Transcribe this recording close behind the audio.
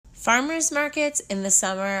Farmers markets in the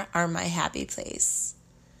summer are my happy place.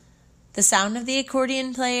 The sound of the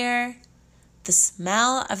accordion player, the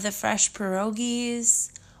smell of the fresh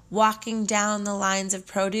pierogies, walking down the lines of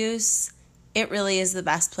produce, it really is the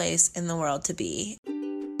best place in the world to be.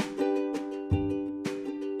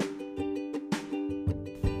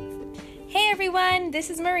 Hey everyone,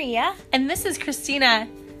 this is Maria. And this is Christina.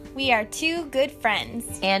 We are two good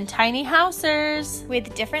friends And tiny housers.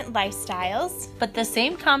 with different lifestyles. But the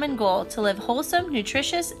same common goal, to live wholesome,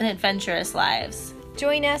 nutritious, and adventurous lives.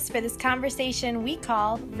 Join us for this conversation we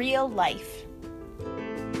call Real Life.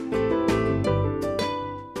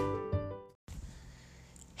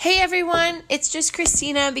 Hey everyone, it's just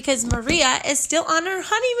Christina because Maria is still on her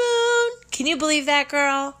honeymoon. Can you believe that,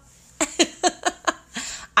 girl?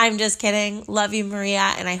 I'm just kidding. Love you,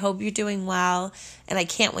 Maria, and I hope you're doing well, and I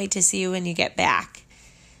can't wait to see you when you get back.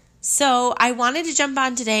 So I wanted to jump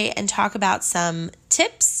on today and talk about some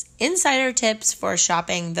tips, insider tips for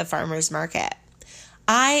shopping the farmer's market.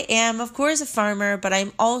 I am, of course, a farmer, but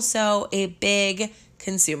I'm also a big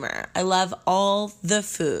consumer. I love all the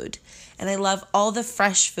food, and I love all the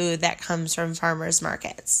fresh food that comes from farmers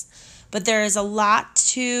markets. But there is a lot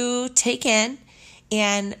to take in.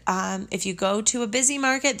 And if you go to a busy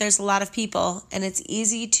market, there's a lot of people, and it's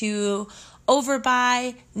easy to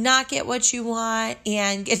overbuy, not get what you want,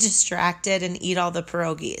 and get distracted and eat all the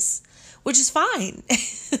pierogies, which is fine.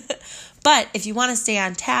 But if you want to stay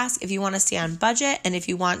on task, if you want to stay on budget, and if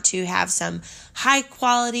you want to have some high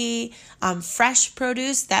quality, fresh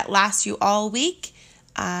produce that lasts you all week,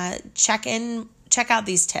 check out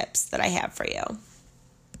these tips that I have for you.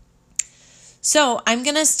 So I'm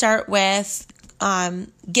going to start with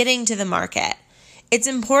getting to the market. It's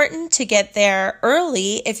important to get there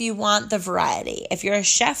early if you want the variety. If you're a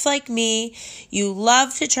chef like me, you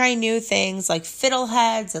love to try new things like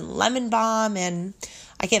fiddleheads and lemon balm, and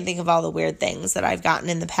I can't think of all the weird things that I've gotten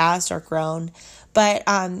in the past or grown. But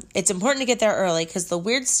it's important to get there early because the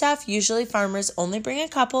weird stuff, usually farmers only bring a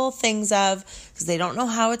couple things of because they don't know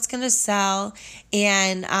how it's going to sell,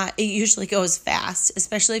 and it usually goes fast,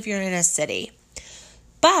 especially if you're in a city.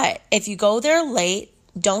 But if you go there late,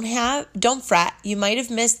 don't fret. You might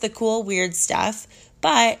have missed the cool, weird stuff.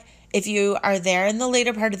 But if you are there in the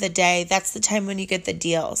later part of the day, that's the time when you get the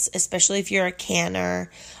deals, especially if you're a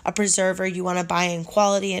canner, a preserver, you want to buy in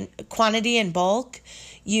quantity and bulk.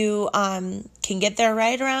 You can get there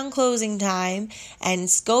right around closing time and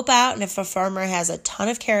scope out. And if a farmer has a ton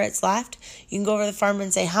of carrots left, you can go over to the farmer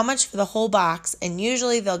and say, how much for the whole box? And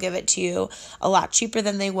usually they'll give it to you a lot cheaper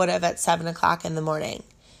than they would have at 7 o'clock in the morning.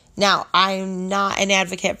 Now, I'm not an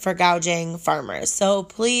advocate for gouging farmers, so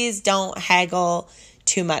please don't haggle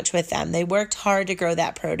too much with them. They worked hard to grow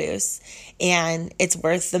that produce, and it's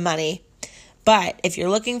worth the money. But if you're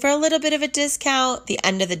looking for a little bit of a discount, the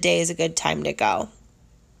end of the day is a good time to go.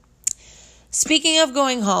 Speaking of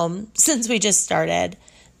going home, since we just started,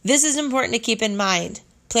 this is important to keep in mind.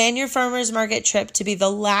 Plan your farmer's market trip to be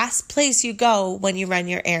the last place you go when you run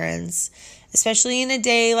your errands. Especially in a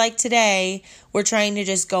day like today, we're trying to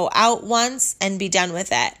just go out once and be done with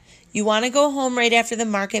it. You want to go home right after the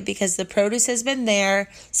market because the produce has been there,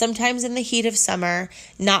 sometimes in the heat of summer,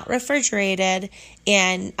 not refrigerated,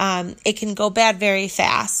 and it can go bad very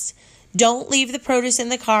fast. Don't leave the produce in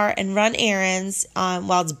the car and run errands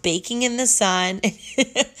while it's baking in the sun.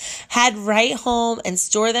 Head right home and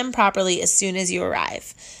store them properly as soon as you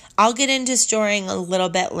arrive. I'll get into storing a little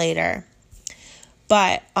bit later.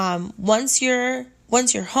 But once you're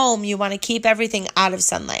home, you want to keep everything out of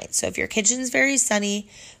sunlight. So if your kitchen's very sunny,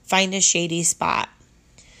 find a shady spot.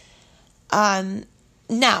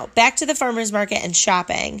 Now, back to the farmer's market and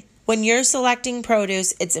shopping. When you're selecting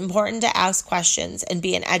produce, it's important to ask questions and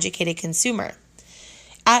be an educated consumer.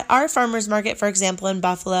 At our farmer's market, for example, in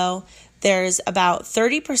Buffalo, there's about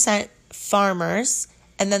 30% farmers,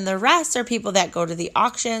 and then the rest are people that go to the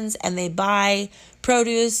auctions and they buy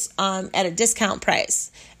produce at a discount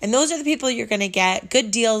price. And those are the people you're going to get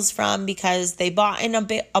good deals from because they bought in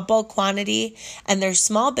a bulk quantity and they're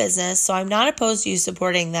small business. So I'm not opposed to you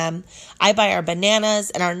supporting them. I buy our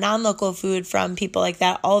bananas and our non-local food from people like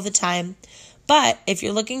that all the time. But if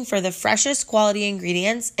you're looking for the freshest quality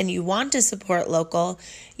ingredients and you want to support local,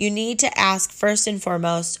 you need to ask first and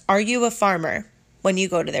foremost, are you a farmer when you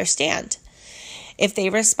go to their stand? If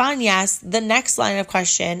they respond yes, the next line of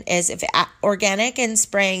question is if organic and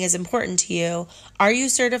spraying is important to you, are you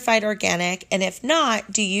certified organic? And if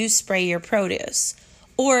not, do you spray your produce?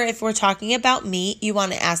 Or if we're talking about meat, you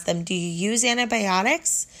want to ask them, do you use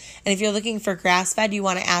antibiotics? And if you're looking for grass-fed, you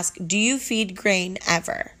want to ask, do you feed grain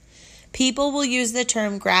ever? People will use the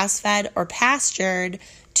term grass-fed or pastured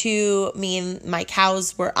to mean my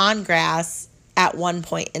cows were on grass at one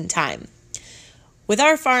point in time. With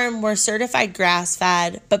our farm, we're certified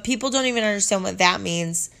grass-fed, but people don't even understand what that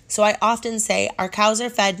means. So I often say our cows are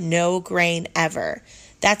fed no grain ever.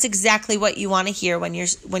 That's exactly what you want to hear when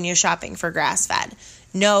you're shopping for grass-fed.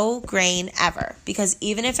 No grain ever. Because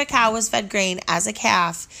even if a cow was fed grain as a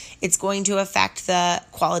calf, it's going to affect the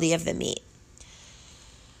quality of the meat.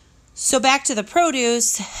 So back to the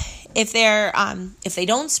produce. If they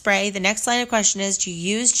don't spray, the next line of question is, do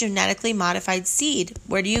you use genetically modified seed?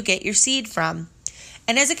 Where do you get your seed from?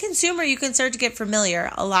 And as a consumer, you can start to get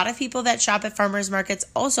familiar. A lot of people that shop at farmers markets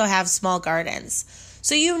also have small gardens.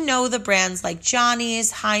 So you know the brands like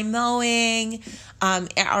Johnny's, High Mowing,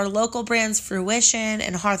 our local brands Fruition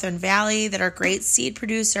and Hawthorne Valley that are great seed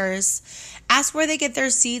producers. Ask where they get their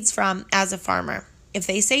seeds from as a farmer. If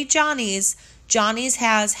they say Johnny's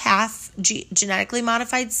has half genetically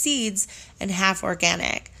modified seeds and half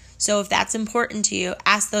organic. So if that's important to you,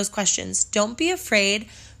 ask those questions. Don't be afraid.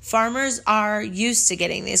 Farmers are used to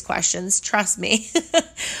getting these questions. Trust me.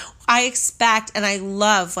 I expect and I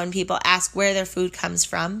love when people ask where their food comes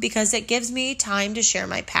from because it gives me time to share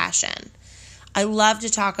my passion. I love to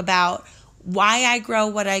talk about why I grow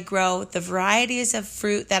what I grow, the varieties of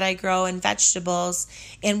fruit that I grow and vegetables,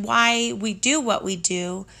 and why we do what we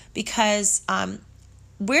do because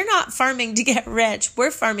we're not farming to get rich. We're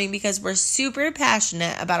farming because we're super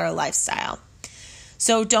passionate about our lifestyle.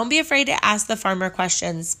 So don't be afraid to ask the farmer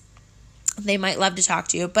questions. They might love to talk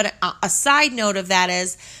to you. But a side note of that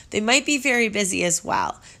is they might be very busy as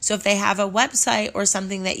well. So if they have a website or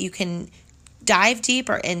something that you can dive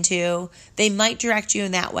deeper into, they might direct you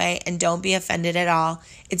in that way, and don't be offended at all.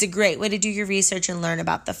 It's a great way to do your research and learn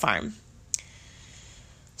about the farm.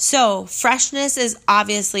 So freshness is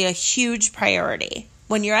obviously a huge priority.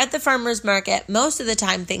 When you're at the farmer's market, most of the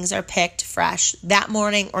time things are picked fresh that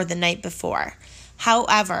morning or the night before.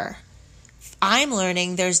 However, I'm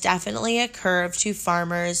learning there's definitely a curve to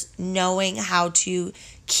farmers knowing how to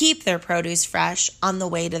keep their produce fresh on the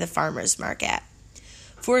way to the farmer's market.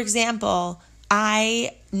 For example,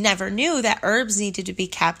 I never knew that herbs needed to be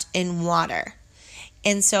kept in water.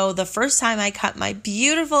 And so the first time I cut my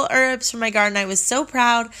beautiful herbs from my garden, I was so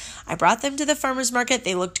proud. I brought them to the farmer's market.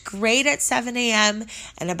 They looked great at 7 a.m.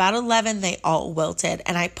 and about 11, they all wilted.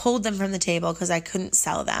 And I pulled them from the table because I couldn't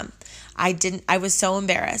sell them. I was so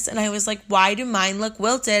embarrassed. And I was like, why do mine look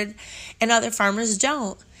wilted and other farmers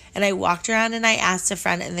don't? And I walked around and I asked a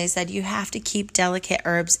friend and they said, you have to keep delicate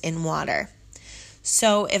herbs in water.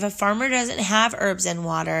 So if a farmer doesn't have herbs in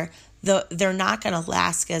water, they're not going to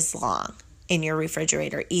last as long in your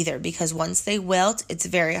refrigerator either, because once they wilt, it's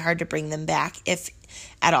very hard to bring them back if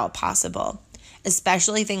at all possible.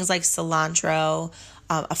 Especially things like cilantro,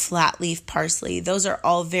 a flat leaf parsley. Those are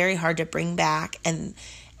all very hard to bring back, and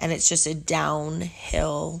it's just a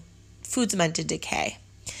downhill. Food's meant to decay.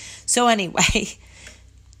 So anyway,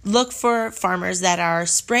 look for farmers that are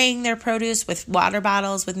spraying their produce with water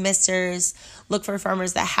bottles, with misters. Look for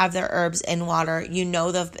farmers that have their herbs in water. You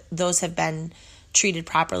know those have been treated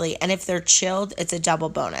properly. And if they're chilled, it's a double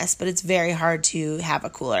bonus. But it's very hard to have a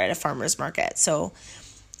cooler at a farmer's market. So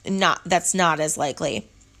that's not as likely.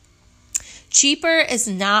 Cheaper is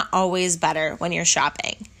not always better when you're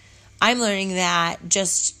shopping. I'm learning that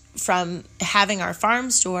just from having our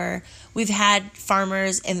farm store. We've had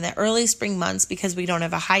farmers in the early spring months, because we don't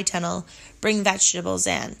have a high tunnel, bring vegetables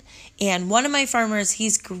in. And one of my farmers,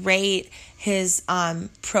 he's great. His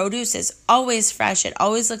produce is always fresh. It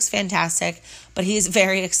always looks fantastic, but he's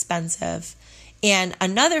very expensive. And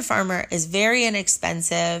another farmer is very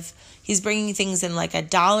inexpensive. He's bringing things in like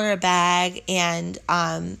 $1 a bag, and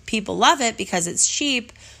people love it because it's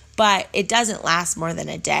cheap, but it doesn't last more than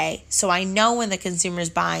a day. So I know when the consumer's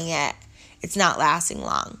buying it, it's not lasting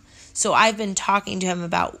long. So I've been talking to him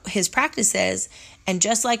about his practices, and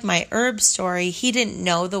just like my herb story, he didn't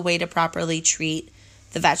know the way to properly treat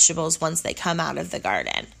the vegetables once they come out of the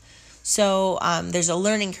garden. So there's a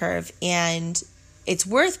learning curve, and it's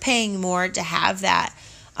worth paying more to have that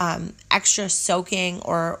extra soaking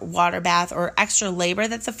or water bath or extra labor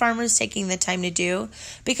that the farmer's taking the time to do,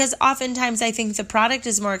 because oftentimes I think the product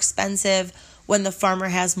is more expensive when the farmer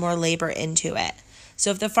has more labor into it. So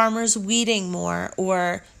if the farmer's weeding more,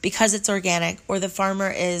 or because it's organic, or the farmer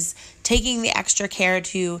is taking the extra care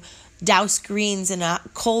to douse greens in a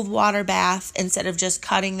cold water bath instead of just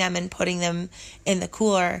cutting them and putting them in the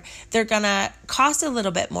cooler, they're going to cost a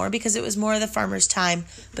little bit more because it was more of the farmer's time,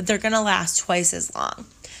 but they're going to last twice as long.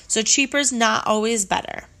 So cheaper is not always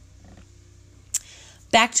better.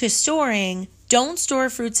 Back to storing, don't store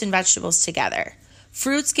fruits and vegetables together.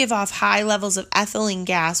 Fruits give off high levels of ethylene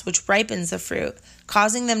gas, which ripens the fruit,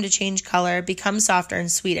 causing them to change color, become softer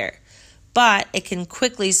and sweeter. But it can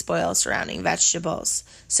quickly spoil surrounding vegetables.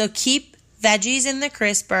 So keep veggies in the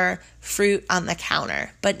crisper, fruit on the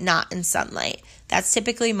counter, but not in sunlight. That's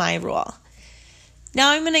typically my rule.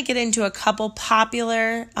 Now I'm going to get into a couple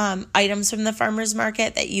popular items from the farmer's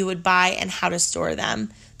market that you would buy and how to store them.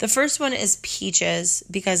 The first one is peaches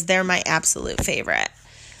because they're my absolute favorite.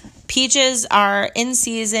 Peaches are in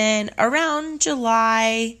season around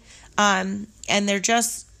July, and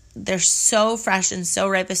they're so fresh and so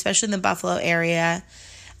ripe, especially in the Buffalo area.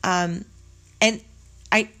 And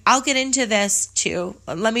I'll get into this too.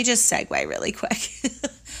 Let me just segue really quick.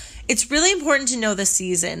 It's really important to know the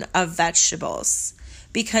season of vegetables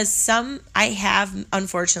because I have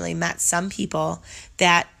unfortunately met some people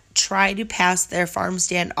that try to pass their farm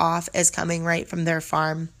stand off as coming right from their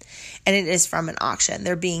farm, and it is from an auction.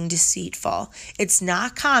 They're being deceitful. It's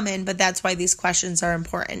not common, but that's why these questions are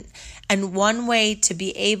important. And one way to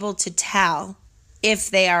be able to tell if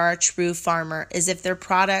they are a true farmer is if their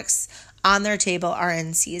products on their table are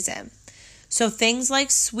in season. So things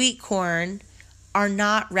like sweet corn are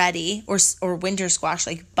not ready, or winter squash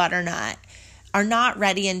like butternut, are not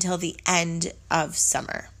ready until the end of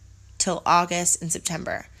summer, till August and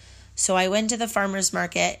September. So I went to the farmer's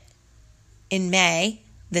market in May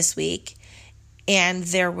this week, and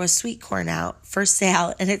there was sweet corn out for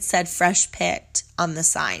sale, and it said fresh picked on the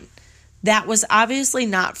sign. That was obviously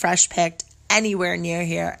not fresh picked anywhere near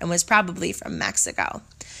here and was probably from Mexico.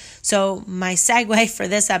 So my segue for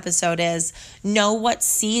this episode is know what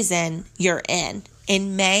season you're in.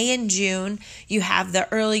 In May and June, you have the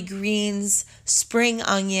early greens, spring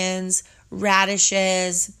onions,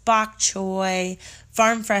 radishes, bok choy,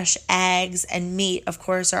 farm fresh eggs, and meat, of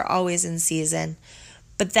course, are always in season.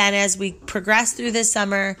 But then as we progress through the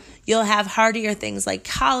summer, you'll have hardier things like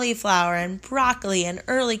cauliflower and broccoli and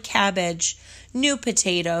early cabbage, new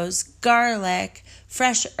potatoes, garlic,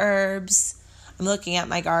 fresh herbs. I'm looking at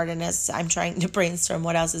my garden as I'm trying to brainstorm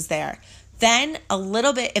what else is there. Then a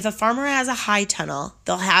little bit, if a farmer has a high tunnel,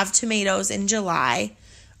 they'll have tomatoes in July,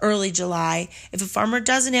 early July. If a farmer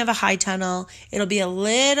doesn't have a high tunnel, it'll be a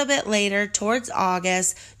little bit later, towards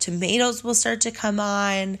August. Tomatoes will start to come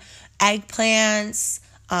on, eggplants,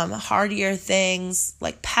 hardier things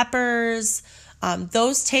like peppers.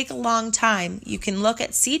 Those take a long time. You can look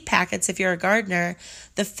at seed packets if you're a gardener.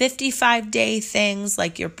 The 55-day things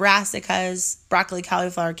like your brassicas, broccoli,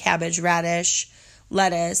 cauliflower, cabbage, radish,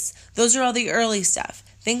 lettuce, those are all the early stuff.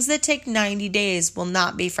 Things that take 90 days will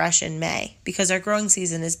not be fresh in May because our growing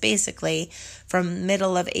season is basically from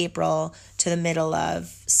middle of April to the middle of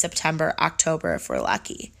September, October if we're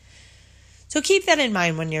lucky. So keep that in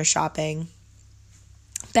mind when you're shopping.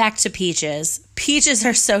 Back to peaches. Peaches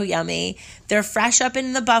are so yummy. They're fresh up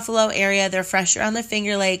in the Buffalo area. They're fresh around the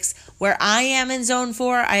Finger Lakes. Where I am in Zone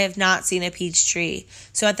 4, I have not seen a peach tree.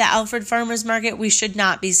 So at the Alfred Farmers Market, we should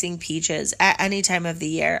not be seeing peaches at any time of the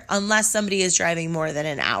year unless somebody is driving more than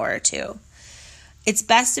an hour or two. It's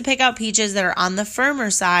best to pick out peaches that are on the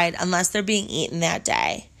firmer side unless they're being eaten that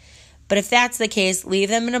day. But if that's the case, leave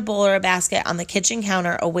them in a bowl or a basket on the kitchen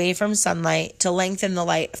counter away from sunlight to lengthen the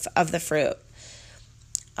life of the fruit.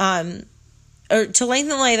 Or to lengthen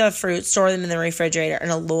the life of fruit, store them in the refrigerator in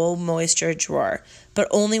a low moisture drawer, but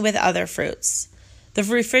only with other fruits. The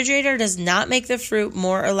refrigerator does not make the fruit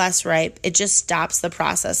more or less ripe. It just stops the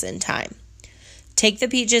process in time. Take the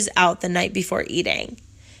peaches out the night before eating.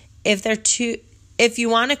 If you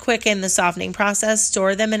want to quicken the softening process,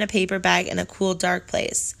 store them in a paper bag in a cool, dark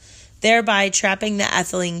place, thereby trapping the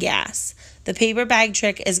ethylene gas. The paper bag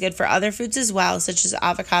trick is good for other fruits as well, such as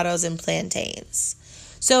avocados and plantains.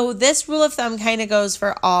 So this rule of thumb kind of goes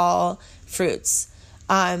for all fruits,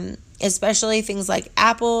 especially things like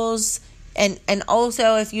apples. And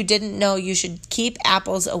also, if you didn't know, you should keep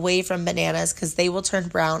apples away from bananas because they will turn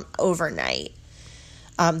brown overnight.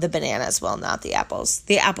 The bananas will, not the apples.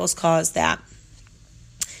 The apples cause that.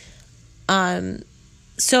 And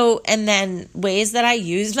then ways that I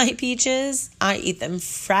use my peaches, I eat them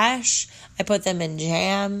fresh. I put them in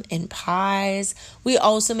jam, in pies. We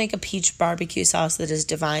also make a peach barbecue sauce that is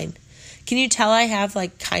divine. Can you tell I have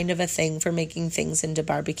like kind of a thing for making things into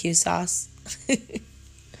barbecue sauce?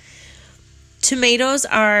 Tomatoes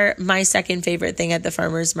are my second favorite thing at the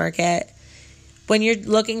farmer's market. When you're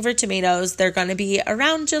looking for tomatoes, they're going to be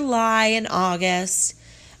around July and August.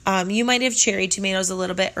 You might have cherry tomatoes a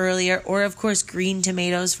little bit earlier, or of course green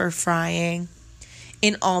tomatoes for frying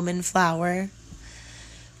in almond flour.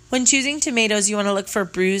 When choosing tomatoes, you want to look for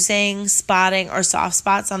bruising, spotting, or soft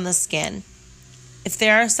spots on the skin. If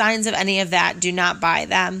there are signs of any of that, do not buy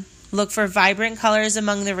them. Look for vibrant colors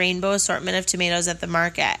among the rainbow assortment of tomatoes at the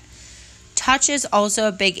market. Touch is also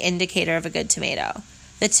a big indicator of a good tomato.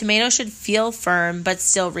 The tomato should feel firm but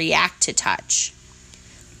still react to touch.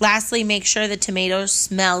 Lastly, make sure the tomato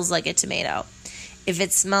smells like a tomato. If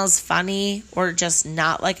it smells funny or just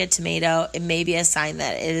not like a tomato, it may be a sign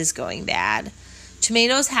that it is going bad.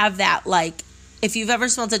 Tomatoes have that, like, if you've ever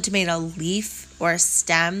smelled a tomato leaf or a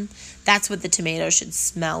stem, that's what the tomato should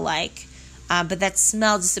smell like. But that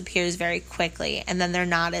smell disappears very quickly, and then they're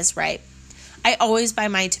not as ripe. I always buy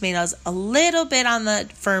my tomatoes a little bit on the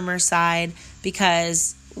firmer side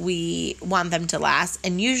because we want them to last.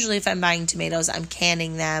 And usually if I'm buying tomatoes, I'm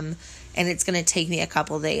canning them, and it's going to take me a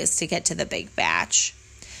couple days to get to the big batch.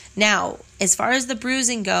 Now, as far as the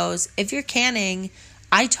bruising goes, if you're canning,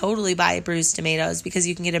 I totally buy bruised tomatoes because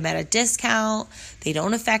you can get them at a discount. They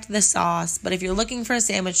don't affect the sauce. But if you're looking for a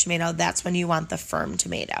sandwich tomato, that's when you want the firm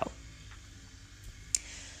tomato.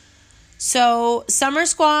 So summer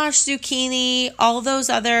squash, zucchini, all those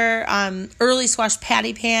other early squash,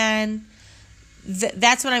 patty pan,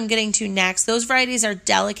 that's what I'm getting to next. Those varieties are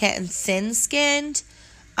delicate and thin-skinned.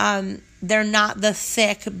 They're not the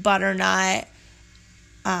thick butternut,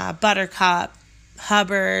 buttercup,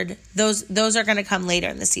 Hubbard. Those are going to come later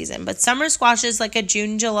in the season. But summer squash is like a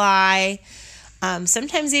June, July,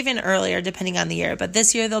 sometimes even earlier depending on the year. But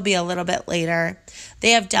this year they'll be a little bit later.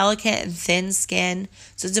 They have delicate and thin skin,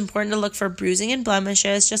 so it's important to look for bruising and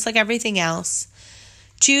blemishes, just like everything else.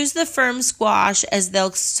 Choose the firm squash as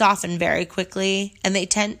they'll soften very quickly, and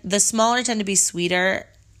the smaller tend to be sweeter.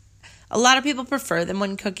 A lot of people prefer them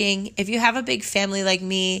when cooking. If you have a big family like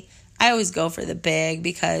me, I always go for the big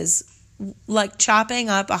because like chopping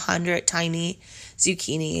up 100 tiny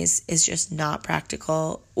zucchinis is just not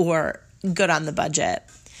practical or good on the budget.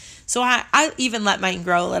 So I even let mine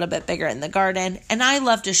grow a little bit bigger in the garden, and I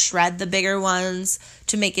love to shred the bigger ones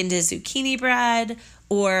to make into zucchini bread,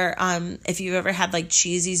 or if you've ever had like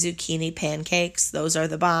cheesy zucchini pancakes, those are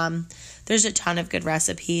the bomb. There's a ton of good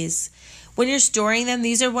recipes. When you're storing them,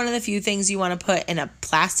 these are one of the few things you want to put in a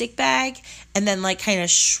plastic bag and then like kind of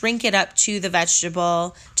shrink it up to the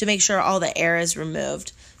vegetable to make sure all the air is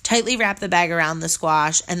removed. Tightly wrap the bag around the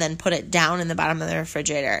squash and then put it down in the bottom of the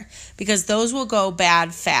refrigerator because those will go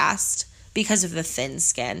bad fast because of the thin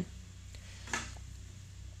skin.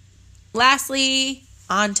 Lastly,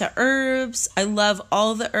 on to herbs. I love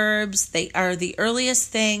all the herbs. They are the earliest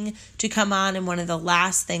thing to come on and one of the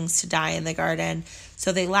last things to die in the garden.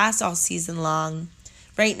 So they last all season long.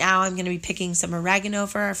 Right now I'm going to be picking some oregano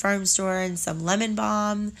for our farm store and some lemon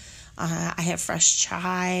balm. I have fresh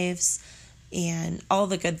chives and all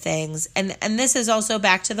the good things. And this is also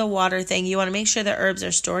back to the water thing. You want to make sure the herbs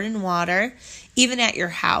are stored in water, even at your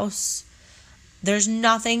house. There's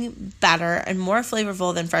nothing better and more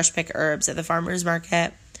flavorful than fresh picked herbs at the farmer's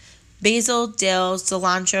market. Basil, dill,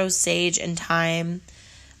 cilantro, sage, and thyme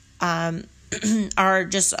are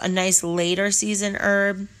just a nice later season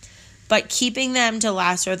herb, but keeping them to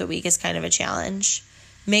last throughout the week is kind of a challenge.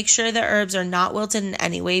 Make sure the herbs are not wilted in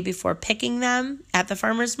any way before picking them at the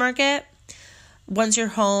farmer's market. Once you're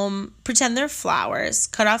home, pretend they're flowers.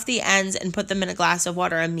 Cut off the ends and put them in a glass of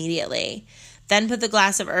water immediately. Then put the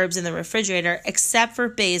glass of herbs in the refrigerator, except for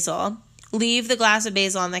basil. Leave the glass of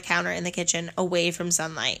basil on the counter in the kitchen away from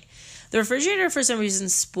sunlight. The refrigerator, for some reason,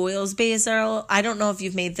 spoils basil. I don't know if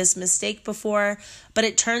you've made this mistake before, but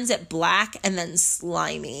it turns it black and then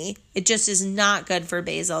slimy. It just is not good for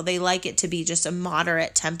basil. They like it to be just a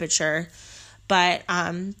moderate temperature. But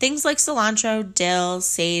things like cilantro, dill,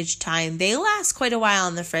 sage, thyme, they last quite a while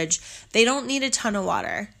in the fridge. They don't need a ton of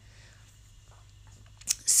water.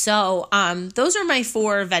 So those are my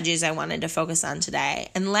 4 veggies I wanted to focus on today.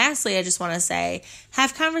 And lastly, I just want to say,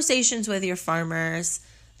 have conversations with your farmers.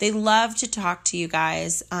 They love to talk to you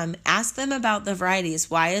guys. Ask them about the varieties.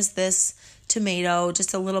 Why is this tomato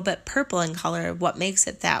just a little bit purple in color? What makes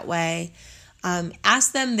it that way?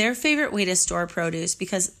 Ask them their favorite way to store produce,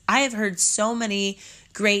 because I have heard so many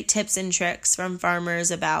great tips and tricks from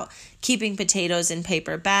farmers about keeping potatoes in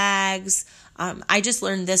paper bags. I just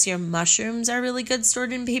learned this year mushrooms are really good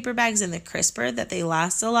stored in paper bags, and the crisper that they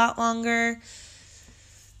last a lot longer.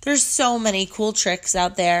 There's so many cool tricks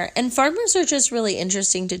out there, and farmers are just really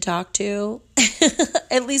interesting to talk to.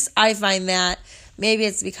 At least I find that. Maybe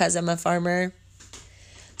it's because I'm a farmer.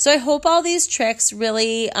 So I hope all these tricks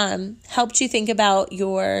really helped you think about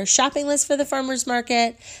your shopping list for the farmer's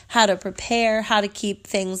market, how to prepare, how to keep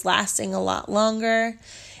things lasting a lot longer.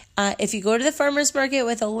 If you go to the farmer's market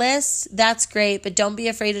with a list, that's great, but don't be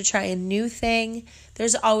afraid to try a new thing.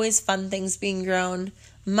 There's always fun things being grown.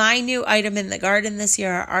 My new item in the garden this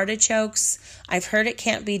year are artichokes. I've heard it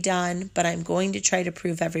can't be done, but I'm going to try to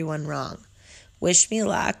prove everyone wrong. Wish me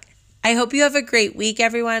luck. I hope you have a great week,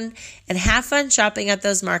 everyone, and have fun shopping at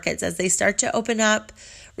those markets as they start to open up.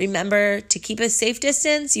 Remember to keep a safe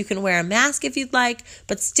distance. You can wear a mask if you'd like,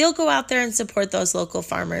 but still go out there and support those local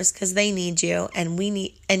farmers because they need you and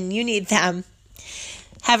you need them.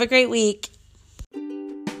 Have a great week.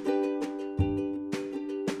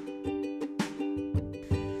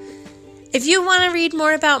 If you want to read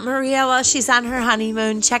more about Maria while she's on her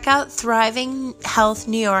honeymoon, check out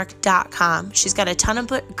thrivinghealthnewyork.com. She's got a ton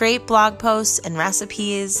of great blog posts and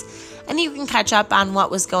recipes, and you can catch up on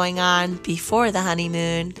what was going on before the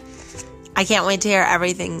honeymoon. I can't wait to hear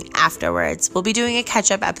everything afterwards. We'll be doing a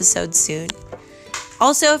catch-up episode soon.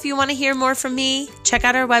 Also, if you want to hear more from me, check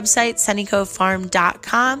out our website,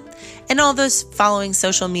 sunnycovefarm.com, and all those following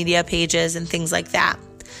social media pages and things like that.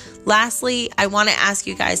 Lastly, I want to ask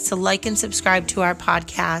you guys to like and subscribe to our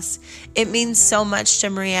podcast. It means so much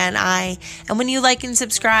to Maria and I. And when you like and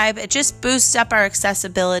subscribe, it just boosts up our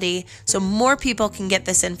accessibility so more people can get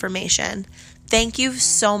this information. Thank you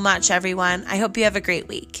so much, everyone. I hope you have a great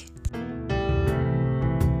week.